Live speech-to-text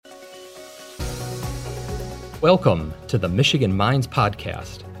Welcome to the Michigan Minds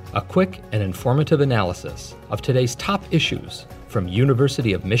Podcast, a quick and informative analysis of today's top issues from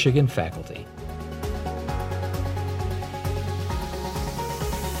University of Michigan faculty.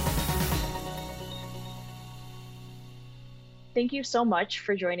 Thank you so much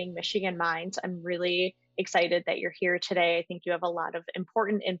for joining Michigan Minds. I'm really excited that you're here today. I think you have a lot of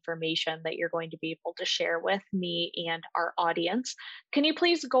important information that you're going to be able to share with me and our audience. Can you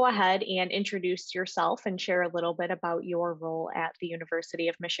please go ahead and introduce yourself and share a little bit about your role at the University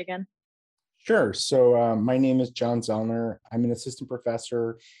of Michigan? Sure. So my name is John Zellner. I'm an assistant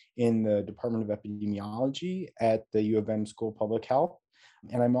professor in the Department of Epidemiology at the U of M School of Public Health.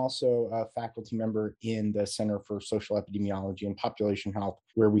 And I'm also a faculty member in the Center for Social Epidemiology and Population Health,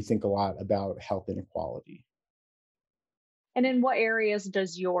 where we think a lot about health inequality. And in what areas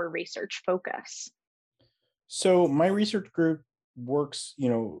does your research focus? So my research group works,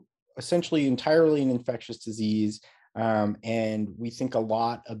 essentially entirely in infectious disease. And we think a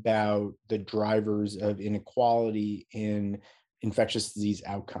lot about the drivers of inequality in infectious disease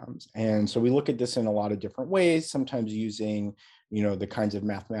outcomes. And so we look at this in a lot of different ways, sometimes using, the kinds of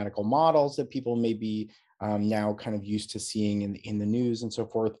mathematical models that people may be now kind of used to seeing in the news and so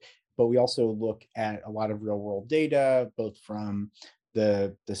forth. But we also look at a lot of real world data, both from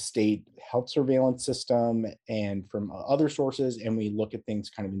the state health surveillance system and from other sources, and we look at things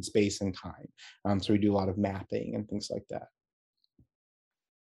kind of in space and time. So we do a lot of mapping and things like that.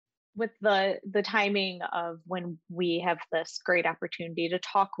 With the timing of when we have this great opportunity to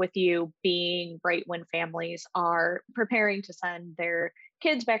talk with you, being right when families are preparing to send their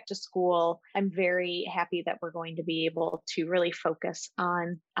kids back to school, I'm very happy that we're going to be able to really focus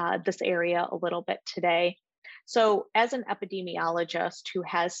on this area a little bit today. So, as an epidemiologist who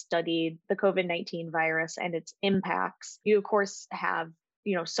has studied the COVID-19 virus and its impacts, you of course have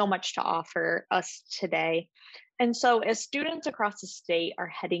so much to offer us today. And so, as students across the state are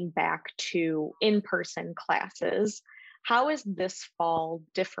heading back to in-person classes, how is this fall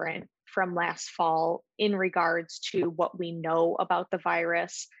different from last fall in regards to what we know about the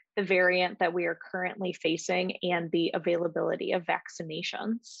virus, the variant that we are currently facing, and the availability of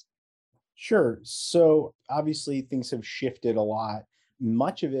vaccinations? Sure. So obviously things have shifted a lot,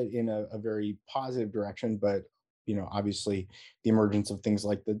 much of it in a very positive direction, but obviously the emergence of things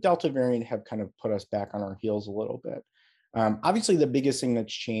like the Delta variant have kind of put us back on our heels a little bit. Obviously, the biggest thing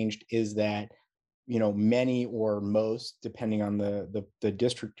that's changed is that many or most, depending on the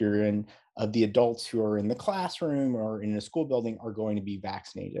district you're in, of the adults who are in the classroom or in a school building are going to be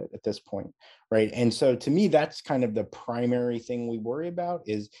vaccinated at this point, right? And so to me, that's kind of the primary thing we worry about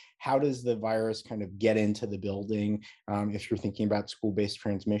is how does the virus kind of get into the building if you're thinking about school-based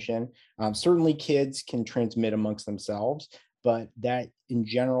transmission. Certainly kids can transmit amongst themselves, but that in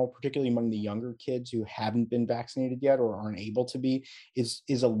general, particularly among the younger kids who haven't been vaccinated yet or aren't able to be, is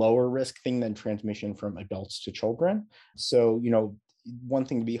a lower risk thing than transmission from adults to children. So, one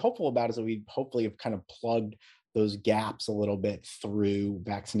thing to be hopeful about is that we hopefully have kind of plugged those gaps a little bit through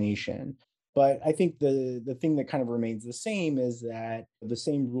vaccination. But I think the thing that kind of remains the same is that the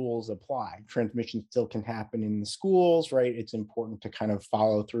same rules apply. Transmission still can happen in the schools, right? It's important to kind of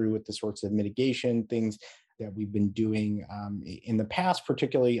follow through with the sorts of mitigation things that we've been doing in the past,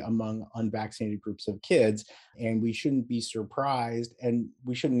 particularly among unvaccinated groups of kids. And we shouldn't be surprised, and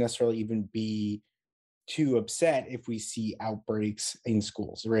we shouldn't necessarily even be too upset if we see outbreaks in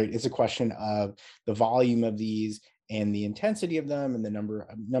schools, right? It's a question of the volume of these and the intensity of them and the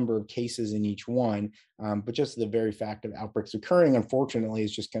number of cases in each one. But just the very fact of outbreaks occurring, unfortunately,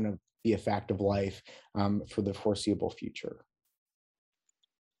 is just going to be a fact of life for the foreseeable future.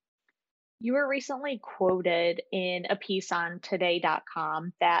 You were recently quoted in a piece on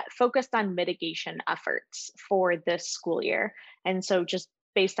today.com that focused on mitigation efforts for this school year. And so, just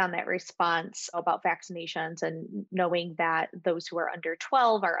based on that response about vaccinations and knowing that those who are under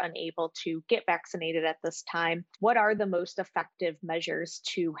 12 are unable to get vaccinated at this time, what are the most effective measures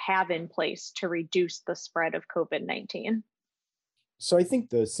to have in place to reduce the spread of COVID-19? So I think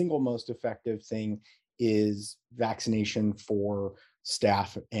the single most effective thing is vaccination for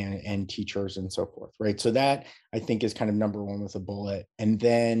staff and teachers and so forth, right? So that I think is kind of number one with a bullet. And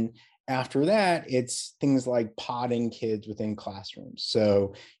then after that, it's things like podding kids within classrooms.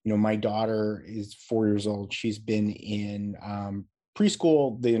 So, my daughter is 4 years old. She's been in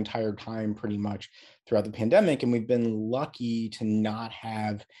preschool the entire time pretty much throughout the pandemic. And we've been lucky to not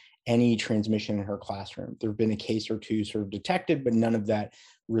have any transmission in her classroom. There have been a case or two sort of detected, but none of that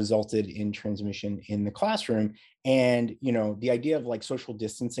resulted in transmission in the classroom. And, the idea of like social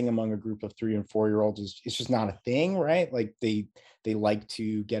distancing among a group of 3 and 4-year-olds is just not a thing, right? Like they like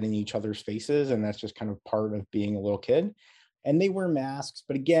to get in each other's faces, and that's just kind of part of being a little kid. And they wear masks,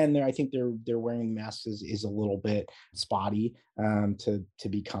 but again, I think they're wearing masks is a little bit spotty, to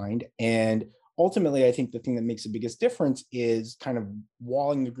be kind. And ultimately, I think the thing that makes the biggest difference is kind of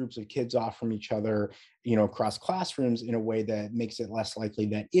walling the groups of kids off from each other, across classrooms in a way that makes it less likely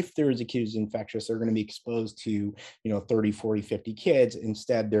that if there is a kid who's infectious, they're going to be exposed to, 30, 40, 50 kids.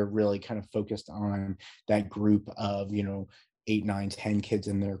 Instead, they're really kind of focused on that group of, 8, 9, 10 kids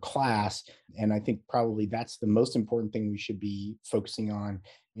in their class. And I think probably that's the most important thing we should be focusing on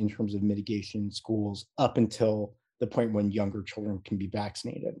in terms of mitigation in schools up until the point when younger children can be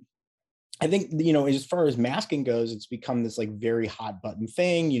vaccinated. I think, as far as masking goes, it's become this like very hot button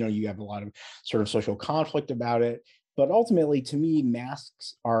thing. You have a lot of sort of social conflict about it. But ultimately, to me,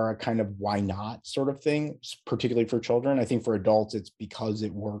 masks are a kind of why not sort of thing, particularly for children. I think for adults, it's because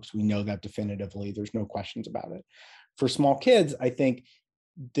it works. We know that definitively. There's no questions about it. For small kids, I think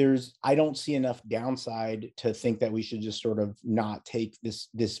I don't see enough downside to think that we should just sort of not take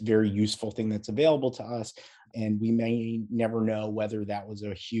this very useful thing that's available to us. And we may never know whether that was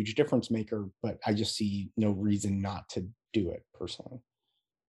a huge difference maker, but I just see no reason not to do it personally.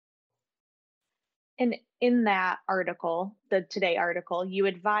 And in that article, the Today article, you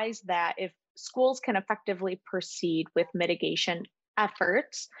advise that if schools can effectively proceed with mitigation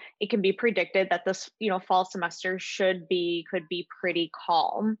efforts, it can be predicted that this, fall semester could be pretty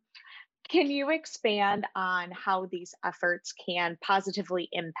calm. Can you expand on how these efforts can positively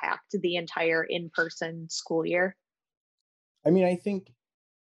impact the entire in-person school year? I mean, I think,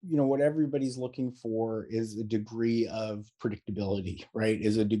 what everybody's looking for is a degree of predictability, right?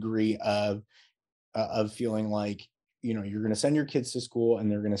 Is a degree of feeling like, you're going to send your kids to school and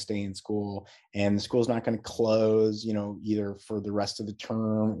they're going to stay in school, and the school's not going to close, either for the rest of the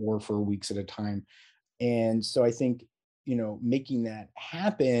term or for weeks at a time. And so I think, making that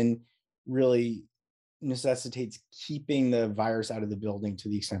happen really necessitates keeping the virus out of the building to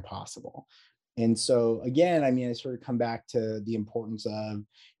the extent possible. And so again, I mean, I sort of come back to the importance of,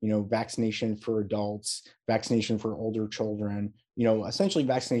 vaccination for adults, vaccination for older children, essentially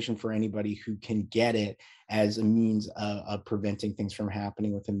vaccination for anybody who can get it as a means of preventing things from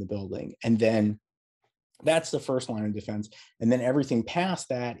happening within the building. And then that's the first line of defense. And then everything past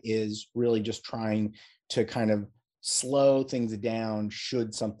that is really just trying to kind of slow things down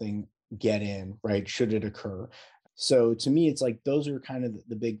should something get in, right? Should it occur. So to me, it's like those are kind of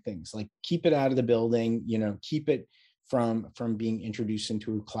the big things, like keep it out of the building, keep it from being introduced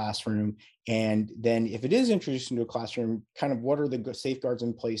into a classroom. And then if it is introduced into a classroom, kind of what are the safeguards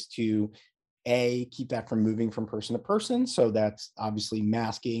in place to keep that from moving from person to person. So that's obviously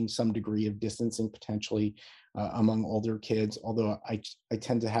masking, some degree of distancing potentially among older kids, although I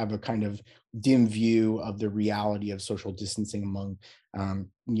tend to have a kind of dim view of the reality of social distancing among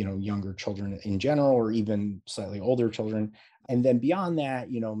younger children in general, or even slightly older children. And then beyond that,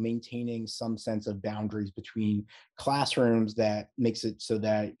 maintaining some sense of boundaries between classrooms that makes it so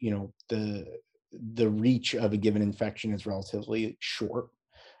that the reach of a given infection is relatively short.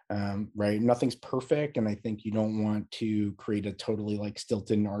 Right? Nothing's perfect. And I think you don't want to create a totally like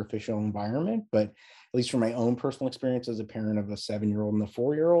stilted and artificial environment. But at least from my own personal experience as a parent of a 7-year-old and a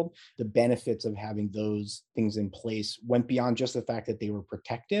 4-year-old, the benefits of having those things in place went beyond just the fact that they were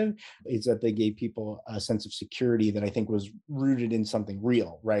protective. Is that they gave people a sense of security that I think was rooted in something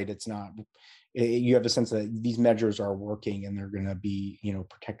real, right? It's not, you have a sense that these measures are working and they're going to be,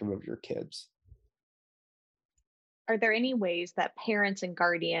 protective of your kids. Are there any ways that parents and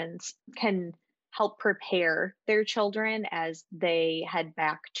guardians can help prepare their children as they head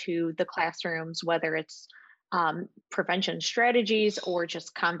back to the classrooms, whether it's prevention strategies or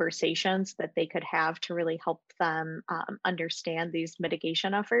just conversations that they could have to really help them understand these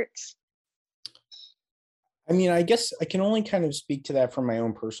mitigation efforts? I mean, I guess I can only kind of speak to that from my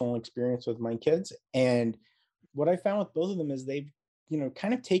own personal experience with my kids. And what I found with both of them is they've,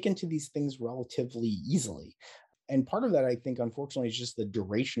 kind of taken to these things relatively easily. And part of that, I think, unfortunately, is just the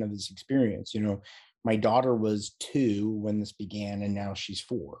duration of this experience. My daughter was 2 when this began, and now she's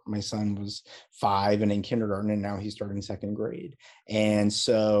 4. My son was 5 and in kindergarten, and now he's starting second grade. And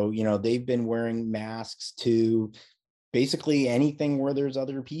so, they've been wearing masks to basically anything where there's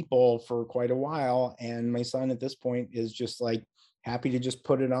other people for quite a while. And my son at this point is just like happy to just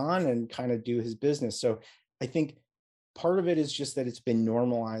put it on and kind of do his business. So I think part of it is just that it's been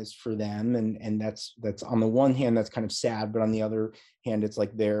normalized for them, and that's on the one hand that's kind of sad, but on the other hand it's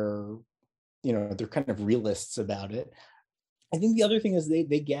like they're kind of realists about it. I think the other thing is they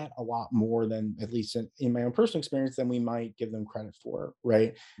get a lot more than, at least in my own personal experience, than we might give them credit for,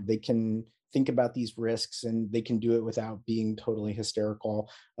 right? They can think about these risks and they can do it without being totally hysterical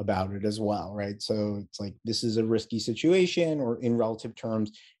about it as well, right? So it's like, this is a risky situation or in relative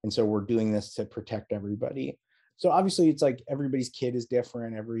terms. And so we're doing this to protect everybody. So obviously it's like everybody's kid is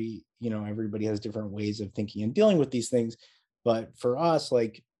different. Everybody has different ways of thinking and dealing with these things. But for us,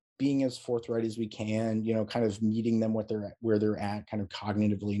 like being as forthright as we can, kind of meeting them where they're at, kind of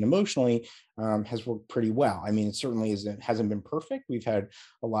cognitively and emotionally, has worked pretty well. I mean, it certainly hasn't been perfect. We've had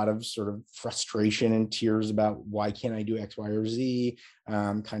a lot of sort of frustration and tears about why can't I do X, Y, or Z,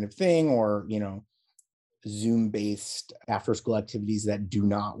 kind of thing, or Zoom-based after-school activities that do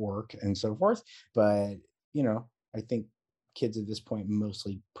not work and so forth. But I think kids at this point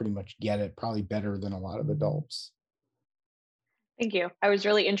mostly pretty much get it, probably better than a lot of adults. Thank you. I was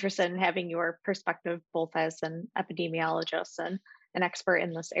really interested in having your perspective, both as an epidemiologist and an expert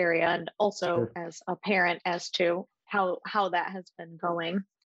in this area, and also Sure. as a parent, as to how that has been going.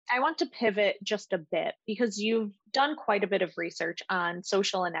 I want to pivot just a bit because you've done quite a bit of research on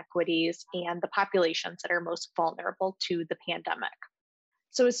social inequities and the populations that are most vulnerable to the pandemic.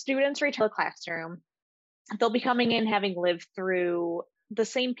 So, as students return to the classroom, they'll be coming in having lived through the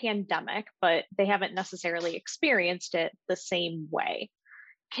same pandemic, but they haven't necessarily experienced it the same way.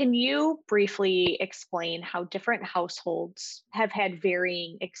 Can you briefly explain how different households have had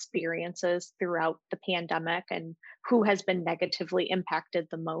varying experiences throughout the pandemic and who has been negatively impacted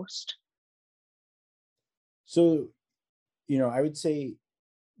the most? So, I would say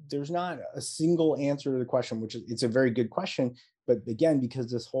there's not a single answer to the question, which it's a very good question. But again,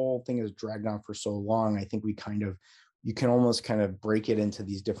 because this whole thing has dragged on for so long, I think you can almost kind of break it into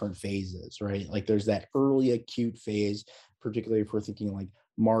these different phases, right? Like there's that early acute phase, particularly if we're thinking like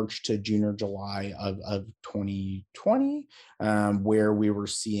March to June or July of 2020, where we were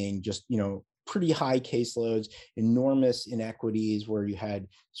seeing just, pretty high caseloads, enormous inequities, where you had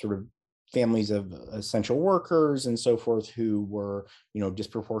sort of families of essential workers and so forth who were,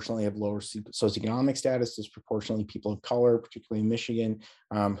 disproportionately have lower socioeconomic status, disproportionately people of color, particularly in Michigan,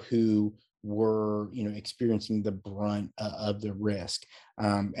 who were, experiencing the brunt of the risk.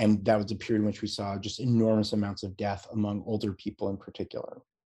 And that was a period in which we saw just enormous amounts of death among older people in particular.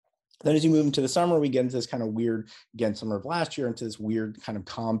 Then as you move into the summer, we get into this kind of weird, again, summer of last year, into this weird kind of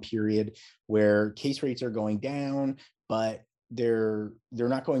calm period where case rates are going down, but they're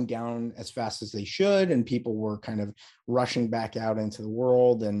not going down as fast as they should. And people were kind of rushing back out into the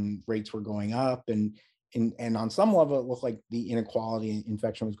world and rates were going up. And on some level, it looked like the inequality in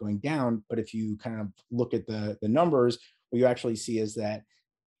infection was going down. But if you kind of look at the numbers, what you actually see is that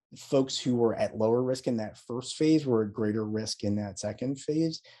folks who were at lower risk in that first phase were at greater risk in that second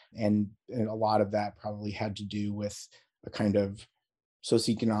phase. And a lot of that probably had to do with a kind of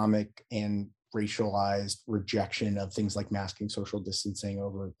socioeconomic and racialized rejection of things like masking, social distancing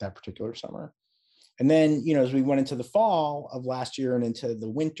over that particular summer. And then, as we went into the fall of last year and into the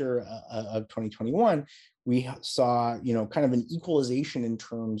winter of 2021, we saw, kind of an equalization in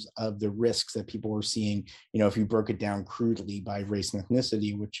terms of the risks that people were seeing, if you broke it down crudely by race and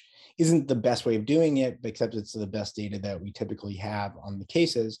ethnicity, which isn't the best way of doing it, except it's the best data that we typically have on the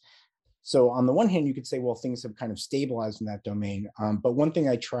cases. So on the one hand, you could say, well, things have kind of stabilized in that domain. But one thing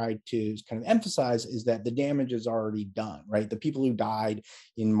I tried to kind of emphasize is that the damage is already done, right? The people who died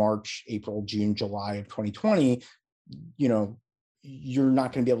in March, April, June, July of 2020, you're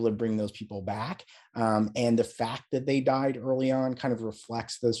not going to be able to bring those people back. And the fact that they died early on kind of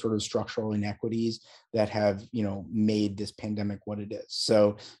reflects the sort of structural inequities that have, made this pandemic what it is.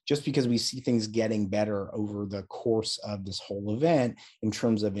 So just because we see things getting better over the course of this whole event in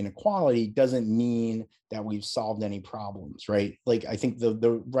terms of inequality doesn't mean that we've solved any problems, right? Like, I think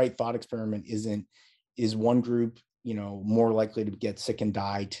the right thought experiment is one group, more likely to get sick and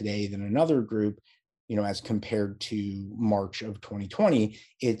die today than another group, as compared to March of 2020.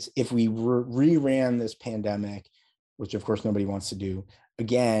 It's if we reran this pandemic, which of course nobody wants to do,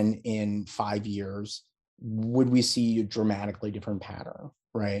 again in 5 years, would we see a dramatically different pattern,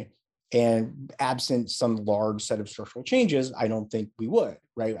 right? And absent some large set of structural changes, I don't think we would,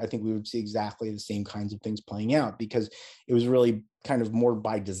 right? I think we would see exactly the same kinds of things playing out because it was really kind of more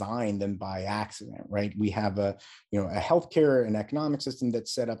by design than by accident, right? We have a healthcare and economic system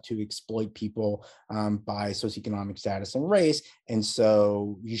that's set up to exploit people by socioeconomic status and race. And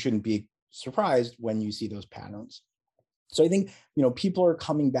so you shouldn't be surprised when you see those patterns. So I think, people are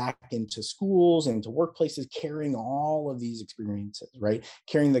coming back into schools and to workplaces carrying all of these experiences, right?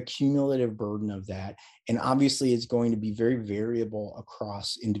 Carrying the cumulative burden of that. And obviously it's going to be very variable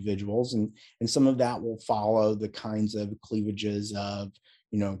across individuals. And some of that will follow the kinds of cleavages of,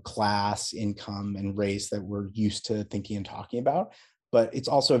 class, income, and race that we're used to thinking and talking about. But it's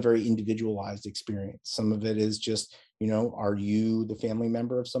also a very individualized experience. Some of it is just, are you the family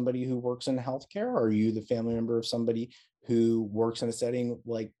member of somebody who works in healthcare? Or are you the family member of somebody who works in a setting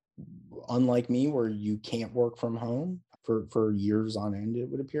like unlike me, where you can't work from home for years on end, it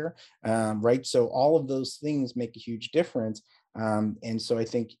would appear, right? So all of those things make a huge difference, and so I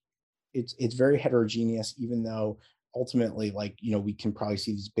think it's very heterogeneous, even though ultimately, like, we can probably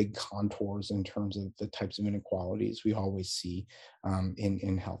see these big contours in terms of the types of inequalities we always see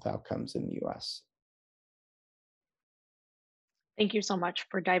in health outcomes in the U.S. Thank you so much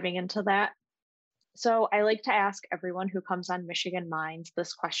for diving into that. So I like to ask everyone who comes on Michigan Minds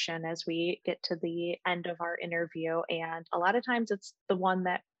this question as we get to the end of our interview. And a lot of times it's the one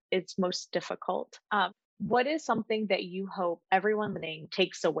that it's most difficult. What is something that you hope everyone listening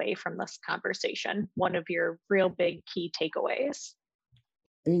takes away from this conversation? One of your real big key takeaways?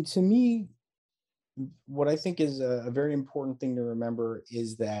 I mean, to me, what I think is a very important thing to remember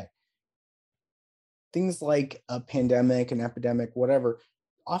is that things like a pandemic, an epidemic, whatever,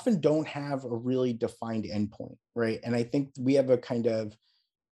 often don't have a really defined endpoint, right? And I think we have a kind of,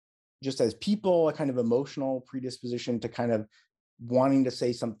 just as people, a kind of emotional predisposition to kind of wanting to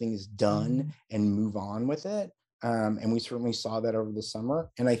say something is done and move on with it. And we certainly saw that over the summer.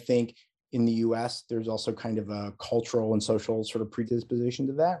 And I think in the US, there's also kind of a cultural and social sort of predisposition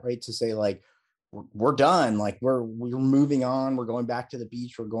to that, right? To say, like, we're done, like we're moving on, we're going back to the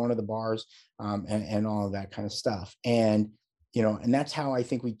beach, we're going to the bars, and all of that kind of stuff. And that's how I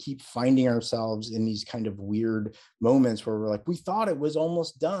think we keep finding ourselves in these kind of weird moments where we're like, we thought it was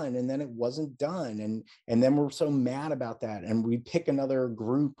almost done and then it wasn't done, and then we're so mad about that, and we pick another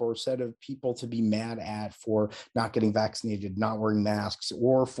group or set of people to be mad at for not getting vaccinated, not wearing masks,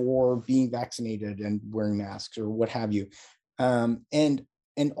 or for being vaccinated and wearing masks, or what have you.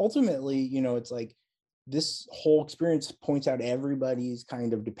 And ultimately, it's like this whole experience points out everybody's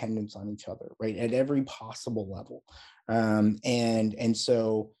kind of dependence on each other, right, at every possible level. And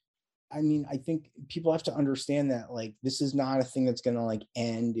so, I mean, I think people have to understand that, like, this is not a thing that's going to, like,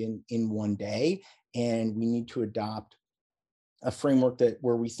 end in one day, and we need to adopt a framework that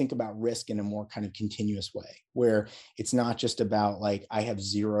where we think about risk in a more kind of continuous way, where it's not just about, like, I have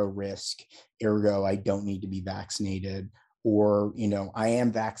zero risk, ergo I don't need to be vaccinated, or, I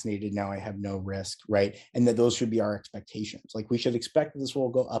am vaccinated, now I have no risk, right? And that those should be our expectations. Like, we should expect that this will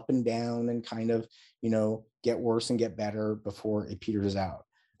go up and down and kind of, get worse and get better before it peters out.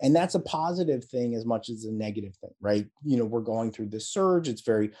 And that's a positive thing as much as a negative thing, right? We're going through this surge. It's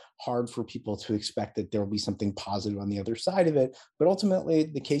very hard for people to expect that there will be something positive on the other side of it. But ultimately,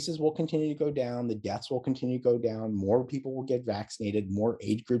 the cases will continue to go down. The deaths will continue to go down. More people will get vaccinated. More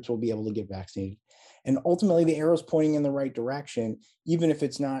age groups will be able to get vaccinated. And ultimately, the arrow is pointing in the right direction, even if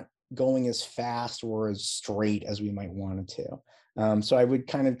it's not going as fast or as straight as we might want it to. So I would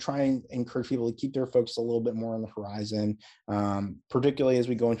kind of try and encourage people to keep their focus a little bit more on the horizon, particularly as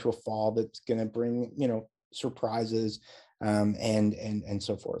we go into a fall that's going to bring, surprises, and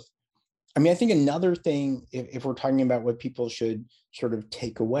so forth. I mean, I think another thing, if we're talking about what people should sort of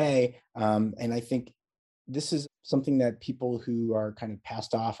take away, and I think this is something that people who are kind of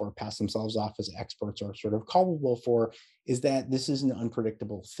passed off or pass themselves off as experts are sort of culpable for, is that this is an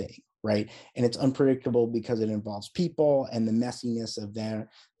unpredictable thing, right? And it's unpredictable because it involves people and the messiness of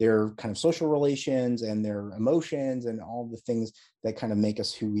their kind of social relations and their emotions and all the things that kind of make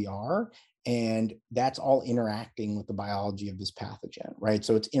us who we are. And that's all interacting with the biology of this pathogen, right?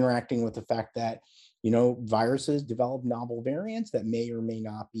 So it's interacting with the fact that viruses develop novel variants that may or may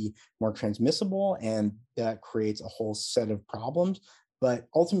not be more transmissible, and that creates a whole set of problems. But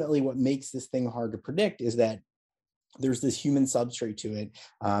ultimately, what makes this thing hard to predict is that there's this human substrate to it,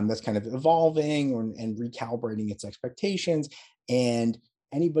 that's kind of evolving and recalibrating its expectations. And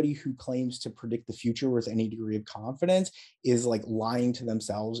anybody who claims to predict the future with any degree of confidence is like lying to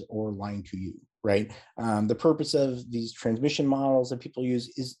themselves or lying to you, right? The purpose of these transmission models that people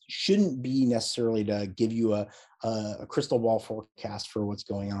use shouldn't be necessarily to give you a a crystal ball forecast for what's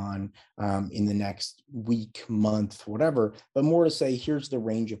going on in the next week, month, whatever, but more to say, here's the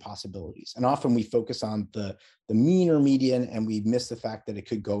range of possibilities. And often we focus on the mean or median, and we miss the fact that it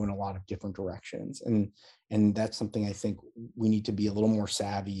could go in a lot of different directions. And that's something I think we need to be a little more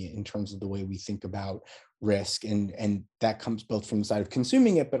savvy in terms of the way we think about risk. And that comes both from the side of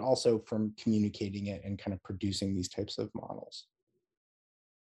consuming it, but also from communicating it and kind of producing these types of models.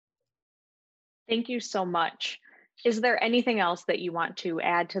 Thank you so much. Is there anything else that you want to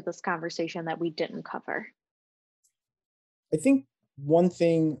add to this conversation that we didn't cover? I think one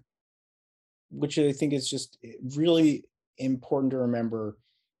thing, which I think is just really important to remember,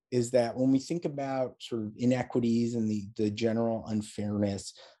 is that when we think about sort of inequities and the general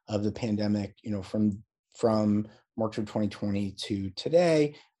unfairness of the pandemic, from March of 2020 to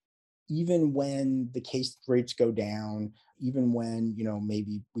today, even when the case rates go down, even when,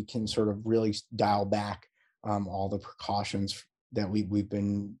 maybe we can sort of really dial back all the precautions that we've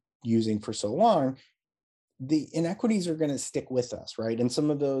been using for so long, the inequities are going to stick with us, right? And some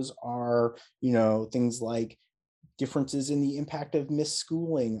of those are, things like differences in the impact of missed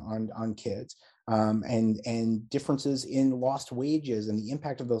schooling on kids, and differences in lost wages and the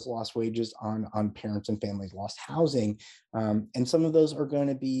impact of those lost wages on parents and families, lost housing. And some of those are going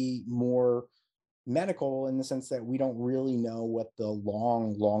to be more medical in the sense that we don't really know what the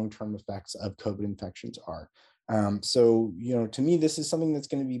long-term effects of COVID infections are. So, to me, this is something that's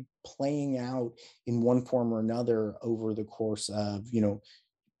going to be playing out in one form or another over the course of,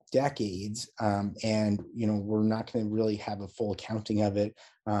 decades. And, we're not going to really have a full accounting of it,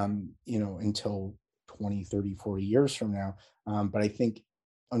 until 20, 30, 40 years from now. But I think,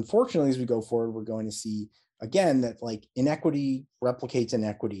 unfortunately, as we go forward, we're going to see, again, that like inequity replicates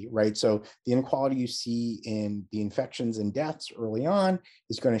inequity, right? So the inequality you see in the infections and deaths early on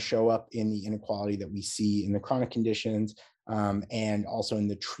is going to show up in the inequality that we see in the chronic conditions, and also in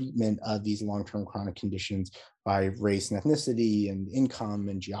the treatment of these long-term chronic conditions by race and ethnicity and income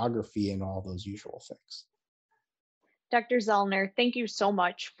and geography and all those usual things. Dr. Zoellner, thank you so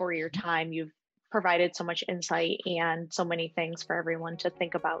much for your time. You've provided so much insight and so many things for everyone to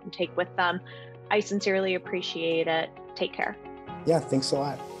think about and take with them. I sincerely appreciate it. Take care. Yeah, thanks a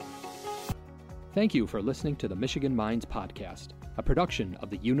lot. Thank you for listening to the Michigan Minds Podcast, a production of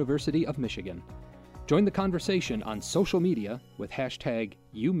the University of Michigan. Join the conversation on social media with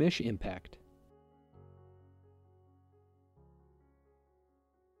 #UMichImpact.